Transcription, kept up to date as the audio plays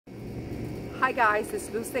Hi guys, it's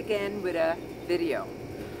Luz again with a video.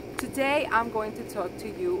 Today I'm going to talk to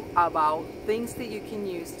you about things that you can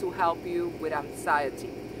use to help you with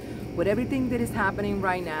anxiety. With everything that is happening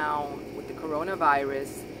right now with the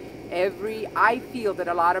coronavirus, I feel that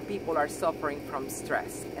a lot of people are suffering from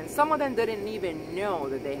stress, and some of them didn't even know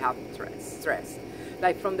that they have stress.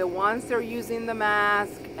 Like from the ones that are using the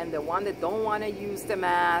mask and the one that don't want to use the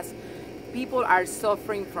mask. People are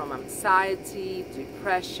suffering from anxiety,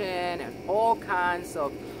 depression, and all kinds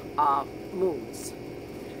of moods.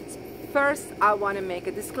 First, I want to make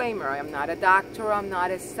a disclaimer. I am not a doctor, I'm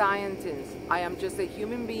not a scientist. I am just a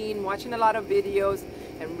human being watching a lot of videos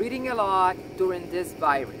and reading a lot during this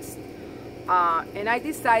virus. And I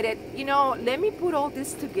decided, you know, let me put all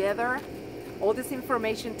this together, all this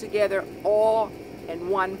information together, all in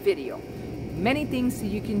one video. Many things that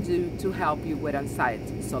you can do to help you with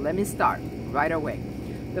anxiety. So let me start right away.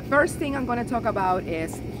 The first thing I'm going to talk about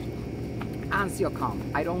is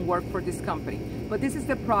AnxioCalm. I don't work for this company, but this is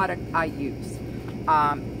the product I use.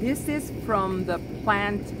 This is from the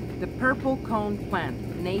plant, the purple cone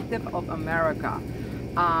plant, native of America.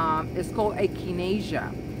 It's called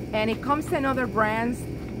echinacea, and it comes in other brands,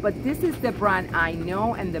 but this is the brand I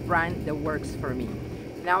know and the brand that works for me.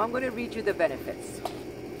 Now I'm going to read you the benefits.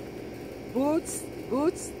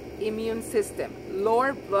 Boosts immune system,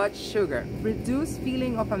 lower blood sugar, reduce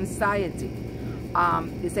feeling of anxiety.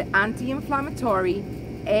 It's an anti-inflammatory,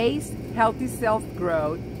 aids healthy cell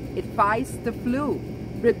growth, it fights the flu,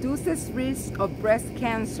 reduces risk of breast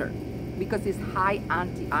cancer because it's high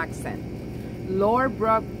antioxidant, lower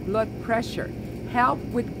blood pressure, help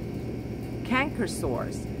with canker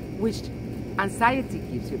sores, which anxiety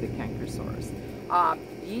gives you the canker sores,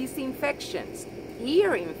 yeast infections,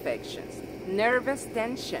 ear infections, nervous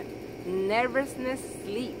tension, nervousness,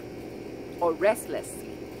 sleep, or restless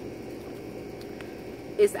sleep.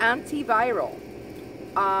 It's antiviral.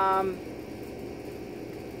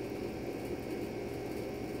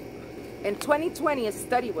 In 2020, a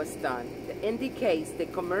study was done that indicates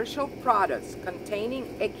that commercial products containing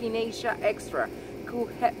echinacea extra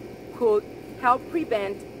could help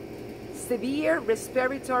prevent severe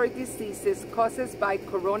respiratory diseases caused by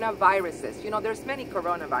coronaviruses. You know, there's many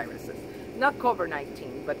coronaviruses, not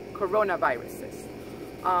COVID-19, but coronaviruses.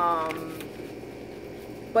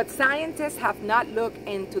 But scientists have not looked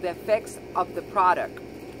into the effects of the product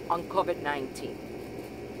on COVID-19.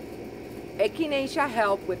 Echinacea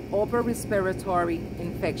helps with upper respiratory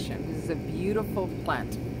infection. This is a beautiful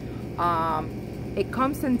plant. It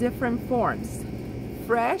comes in different forms,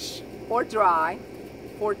 fresh or dry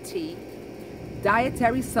for tea,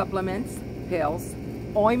 dietary supplements, pills,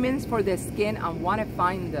 ointments for the skin. I want to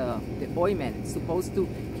find the ointment. It's supposed to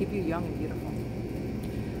keep you young and beautiful.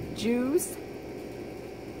 Juice,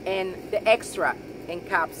 and the extra in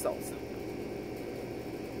capsules.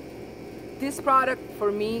 This product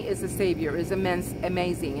for me is a savior, is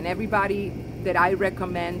amazing, and everybody that I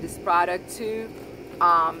recommend this product to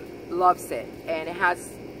loves it, and it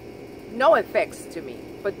has no effects to me.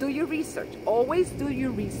 But do your research. Always do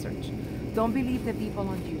your research. Don't believe the people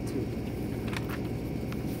on YouTube.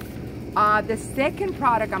 The second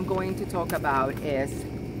product I'm going to talk about is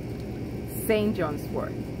St. John's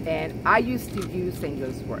wort. And I used to use St.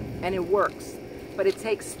 John's wort, and it works, but it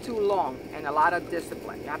takes too long and a lot of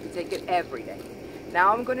discipline. You have to take it every day.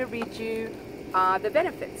 Now I'm going to read you the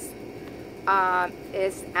benefits.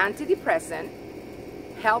 It's antidepressant,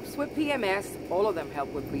 helps with PMS. All of them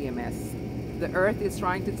help with PMS. The earth is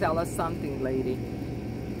trying to tell us something, lady.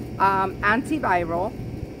 Antiviral,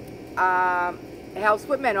 helps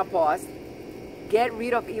with menopause, get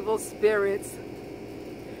rid of evil spirits,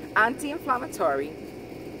 anti-inflammatory,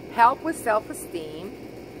 help with self-esteem,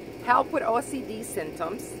 help with OCD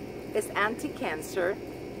symptoms, it's anti-cancer,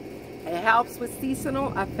 it helps with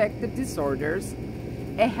seasonal affective disorders,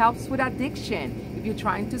 it helps with addiction. If you're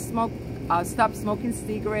trying to smoke, stop smoking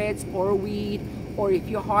cigarettes or weed, or if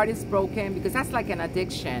your heart is broken, because that's like an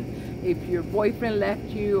addiction. If your boyfriend left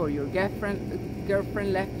you or your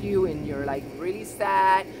girlfriend left you and you're like really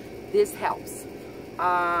sad, this helps.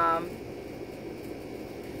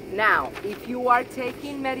 Now, if you are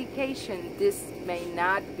taking medication, this may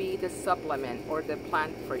not be the supplement or the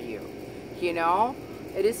plant for you. You know,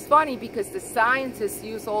 it is funny because the scientists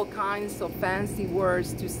use all kinds of fancy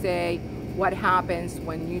words to say what happens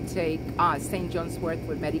when you take St. John's wort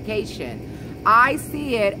with medication. I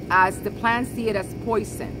see it as, the plants see it as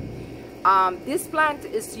poison. This plant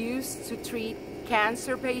is used to treat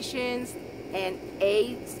cancer patients and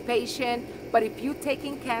AIDS patients, but if you're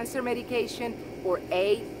taking cancer medication or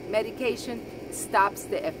AIDS medication, it stops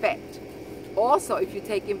the effect. Also, if you're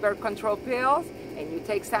taking birth control pills and you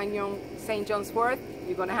take St. St. John's Wort,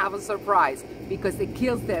 you're gonna have a surprise because it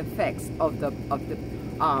kills the effects of the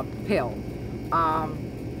pill.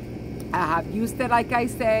 I have used it, like I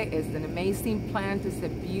say. It's an amazing plant. It's a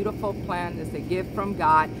beautiful plant. It's a gift from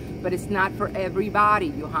God, but it's not for everybody.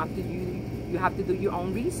 You have to do your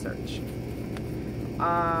own research.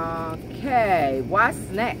 Okay, what's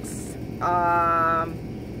next?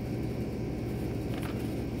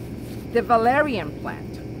 The valerian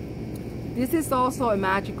plant. This is also a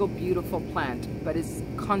magical, beautiful plant, but it's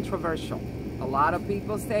controversial. A lot of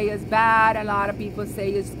people say it's bad. A lot of people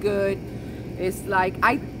say it's good. It's like,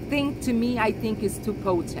 I think it's too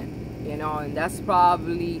potent, you know, and that's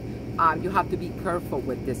probably, you have to be careful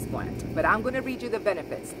with this plant. But I'm going to read you the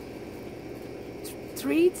benefits.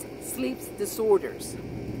 Treats sleep disorders,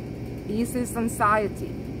 eases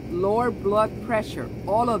anxiety, lower blood pressure,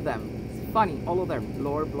 all of them. It's funny, all of them,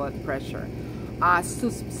 lower blood pressure.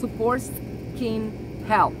 Supports skin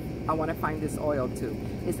health. I want to find this oil too.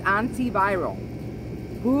 It's antiviral,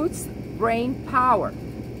 boosts brain power,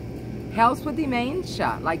 helps with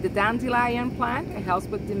dementia, like the dandelion plant. It helps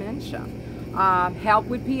with dementia. Help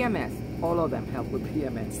with PMS. All of them help with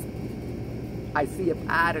PMS. I see a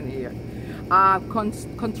pattern here.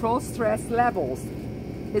 Control stress levels.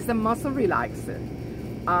 It's a muscle relaxer.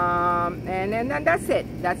 And that's it.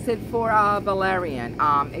 That's it for valerian.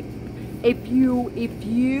 If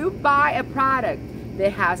you buy a product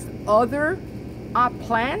that has other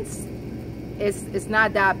plants, it's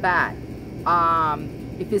not that bad.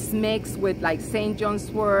 If it's mixed with like St.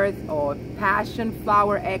 John's Wort or passion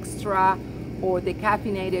flower extra or the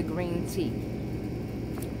caffeinated green tea.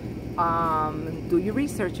 Do your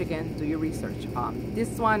research again, do your research. This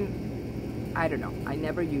one, I don't know, I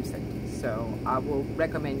never use it, so I will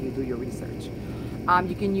recommend you do your research.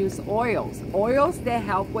 You can use oils. Oils that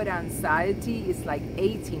help with anxiety is like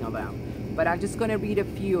 18 of them, but I'm just gonna read a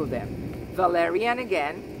few of them. Valerian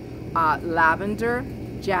again, lavender,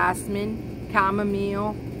 jasmine,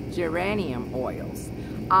 chamomile, geranium oils.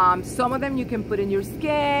 Some of them you can put in your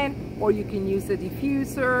skin, or you can use a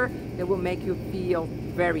diffuser that will make you feel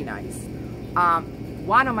very nice.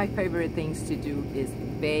 One of my favorite things to do is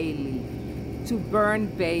bay leaf, to burn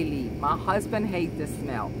bay leaf. My husband hates the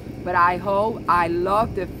smell, but I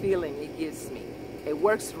love the feeling it gives me. It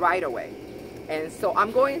works right away. And so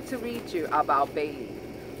I'm going to read you about bay leaf.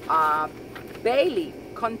 Bay leaf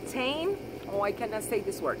contain, oh, I cannot say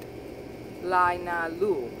this word,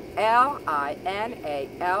 linalool, L-I-N-A-L-O-O-L,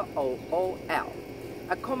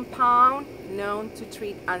 a compound known to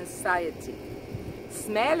treat anxiety.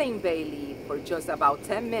 Smelling bay leaf for just about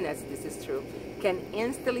 10 minutes, this is true, can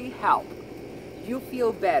instantly help you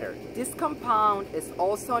feel better. This compound is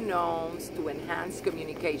also known to enhance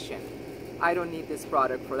communication. I don't need this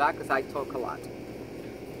product for that because I talk a lot.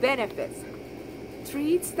 Benefits: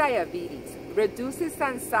 treats diabetes, reduces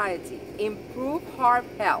anxiety, improve heart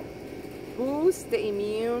health, boosts the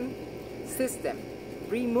immune system,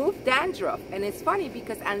 remove dandruff. And it's funny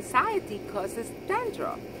because anxiety causes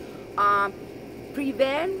dandruff.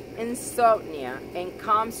 Prevent insomnia and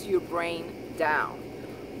calms your brain down.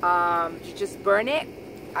 You just burn it.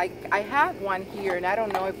 I have one here, and I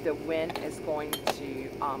don't know if the wind is going to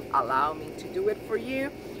allow me to do it for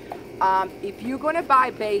you. If you're gonna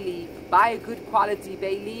buy bay leaf, buy a good quality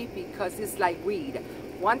bay leaf because it's like weed.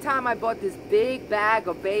 One time I bought this big bag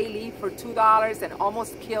of bay leaf for $2 and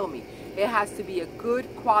almost killed me. It has to be a good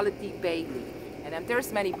quality bay leaf. And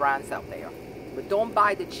there's many brands out there, but don't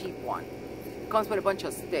buy the cheap one. It comes with a bunch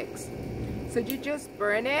of sticks. So you just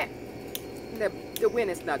burn it. The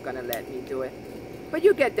wind is not gonna let me do it. But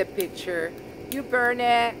you get the picture. You burn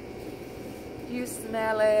it, you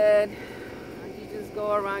smell it, and you just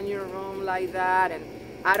go around your room like that, and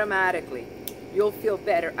automatically, you'll feel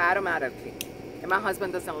better automatically. And my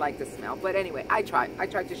husband doesn't like the smell, but anyway, I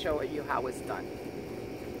tried to show you how it's done.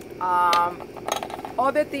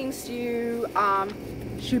 Other things you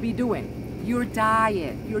should be doing. Your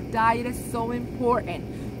diet. Your diet is so important.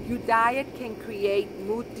 Your diet can create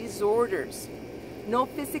mood disorders. No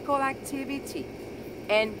physical activity.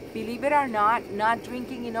 And believe it or not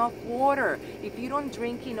drinking enough water. If you don't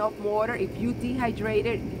drink enough water, if you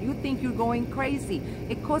dehydrated, you think you're going crazy.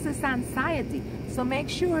 It causes anxiety. So make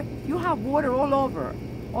sure you have water all over.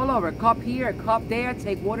 A cup here, a cup there.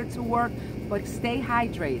 Take water to work, but stay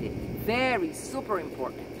hydrated. Very, super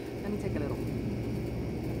important. Let me take a little.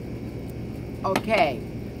 Okay,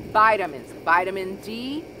 vitamins. Vitamin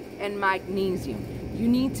D and magnesium. You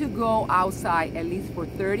need to go outside at least for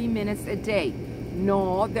 30 minutes a day.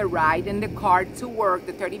 No, the ride in the car to work,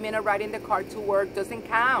 the 30-minute ride in the car to work doesn't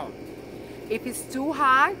count. If it's too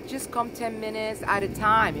hot, just come 10 minutes at a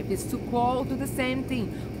time. If it's too cold, do the same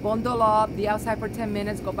thing. Bundle up, be outside for 10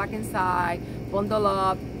 minutes, go back inside. Bundle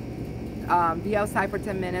up, be outside for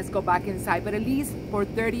 10 minutes, go back inside, but at least for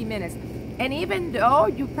 30 minutes. And even though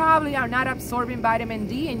you probably are not absorbing vitamin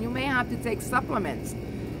D and you may have to take supplements,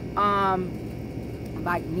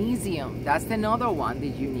 magnesium, that's another one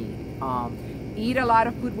that you need. Eat a lot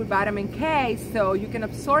of food with vitamin K so you can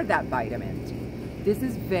absorb that vitamin D. This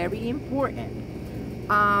is very important.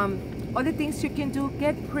 Other things you can do,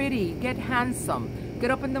 get pretty, get handsome. Get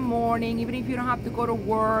up in the morning, even if you don't have to go to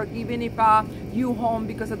work, even if you home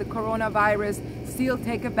because of the coronavirus, still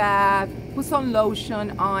take a bath, put some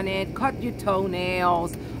lotion on it, cut your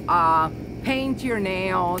toenails, paint your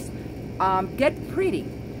nails, get pretty.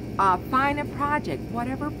 Find a project,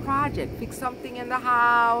 whatever project, fix something in the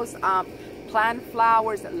house, plant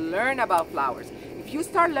flowers, learn about flowers. If you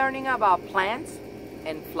start learning about plants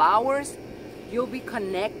and flowers, you'll be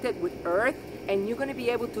connected with earth and you're going to be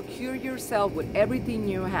able to cure yourself with everything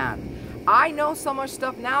you have. I know so much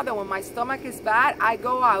stuff now that when my stomach is bad, I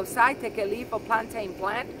go outside, take a leaf of plantain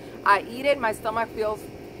plant, I eat it, my stomach feels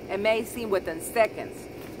amazing within seconds.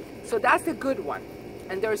 So that's a good one.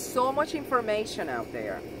 And there's so much information out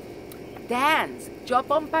there. Dance, jump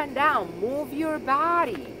up and down, move your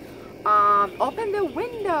body, open the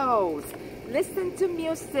windows, listen to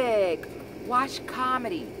music, watch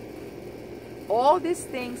comedy. All these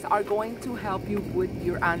things are going to help you with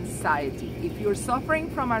your anxiety. If you're suffering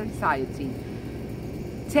from anxiety,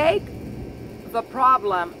 take the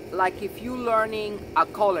problem like if you're learning a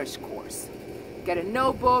college course. Get a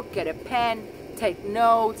notebook, get a pen, take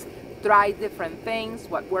notes, try different things.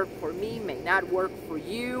 What worked for me may not work for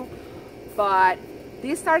you. But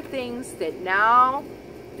these are things that now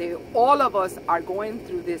all of us are going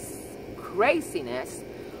through this craziness.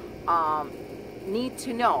 Need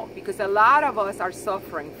to know, because a lot of us are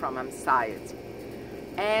suffering from anxiety.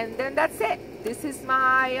 And then that's it. This is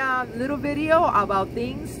my little video about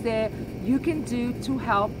things that you can do to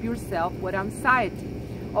help yourself with anxiety.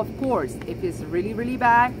 Of course, if it's really, really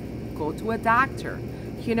bad, go to a doctor.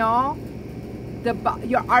 You know,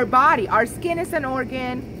 our body, our skin is an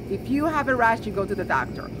organ. If you have a rash, you go to the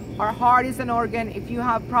doctor. Our heart is an organ. If you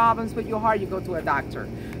have problems with your heart, you go to a doctor.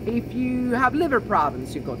 If you have liver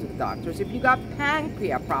problems, you go to the doctors. If you got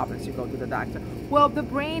pancreas problems, you go to the doctor. Well, the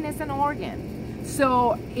brain is an organ.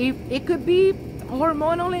 So if it could be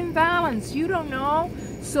hormonal imbalance, you don't know.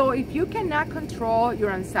 So if you cannot control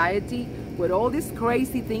your anxiety with all these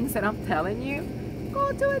crazy things that I'm telling you,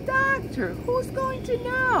 go to a doctor. Who's going to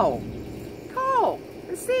know? Go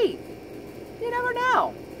and see. You never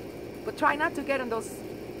know. But try not to get on those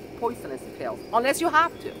poisonous pills, unless you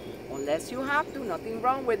have to. Unless you have to, nothing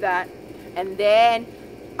wrong with that. And then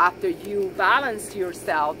after you balance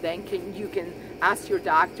yourself, then you can ask your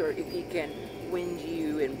doctor if he can wind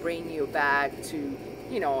you and bring you back to,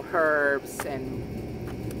 you know, herbs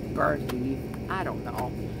and bird leaf. I don't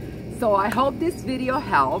know. So I hope this video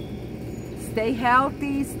helped. Stay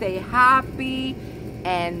healthy, stay happy,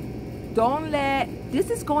 and don't this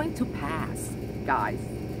is going to pass, guys.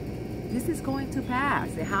 This is going to pass.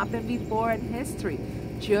 It happened before in history.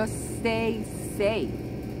 Just stay safe.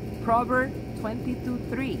 Proverbs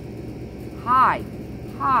 22:3. Hide.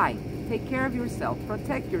 Take care of yourself.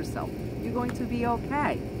 Protect yourself. You're going to be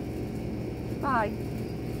okay. Bye.